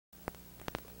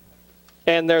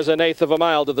And there's an eighth of a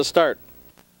mile to the start.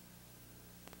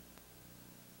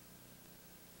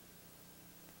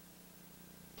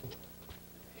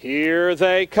 Here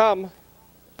they come.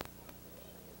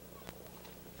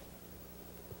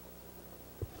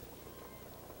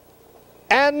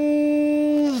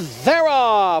 And they're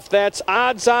off. That's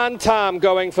Odds on Tom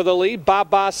going for the lead.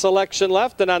 Baba Selection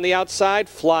left, and on the outside,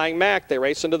 Flying Mac. They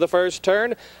race into the first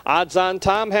turn. Odds on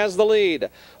Tom has the lead.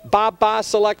 Baba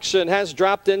Selection has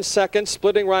dropped in second.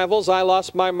 Splitting Rivals, I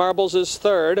Lost My Marbles is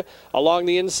third. Along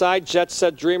the inside, Jet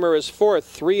Set Dreamer is fourth.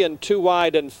 3 and 2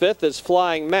 wide and fifth is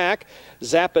Flying Mac.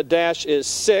 Zappa Dash is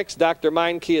sixth. Dr.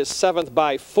 Mindkey is seventh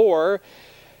by 4.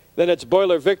 Then it's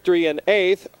Boiler Victory in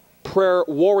eighth. Prayer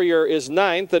Warrior is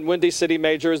ninth, and Windy City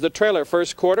Major is the trailer.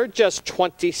 First quarter, just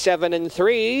 27 and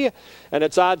 3. And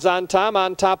it's Odds on Tom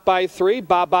on top by 3.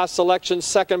 Baba Selection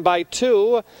second by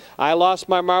 2. I Lost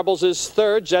My Marbles is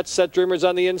third. Jet Set Dreamers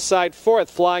on the inside fourth.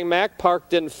 Flying Mac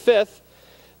parked in fifth.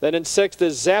 Then in sixth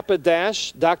is Zappa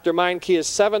Dash. Dr. Mindkey is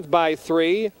seventh by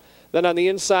 3. Then on the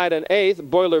inside in eighth,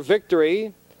 Boiler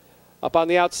Victory. Up on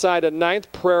the outside in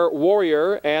ninth, Prayer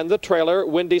Warrior, and the trailer,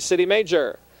 Windy City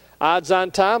Major. Odds on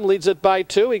Tom leads it by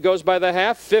 2. He goes by the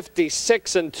half,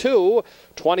 56 and 2,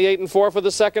 28 and 4 for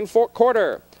the second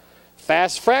quarter.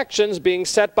 Fast Fractions being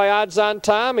set by Odds on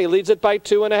Tom. He leads it by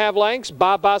 2.5 lengths.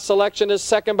 Baba Selection is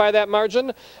second by that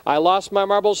margin. I Lost My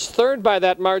Marbles third by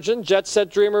that margin. Jet Set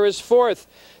Dreamer is fourth.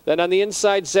 Then on the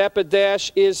inside, Zappa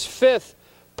Dash is fifth.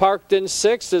 Parked in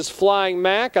sixth is Flying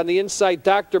Mac. On the inside,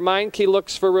 Dr. Mindkey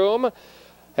looks for room.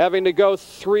 Having to go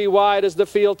 3 wide as the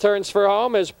field turns for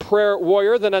home is Prayer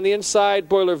Warrior. Then on the inside,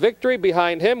 Boiler Victory.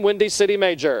 Behind him, Windy City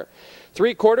Major.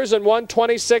 3 quarters and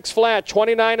 126 flat.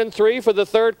 29 and 3 for the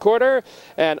third quarter.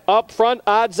 And up front,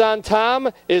 Odds on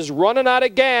Tom is running out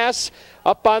of gas.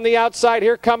 Up on the outside,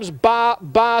 here comes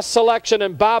Baba Selection,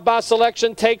 and Baba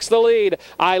Selection takes the lead.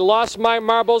 I Lost My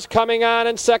Marbles coming on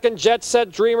in second. Jet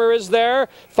Set Dreamer is there,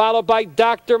 followed by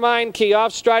Dr. Mindkey.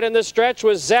 Off stride in the stretch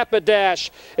was Zappa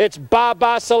Dash. It's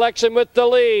Baba Selection with the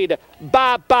lead.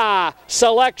 Baba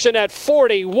Selection at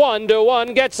 41 to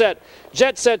 1 gets it.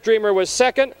 Jet Set Dreamer was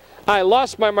second. I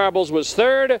Lost My Marbles was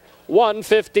third.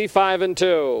 155 and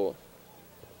 2.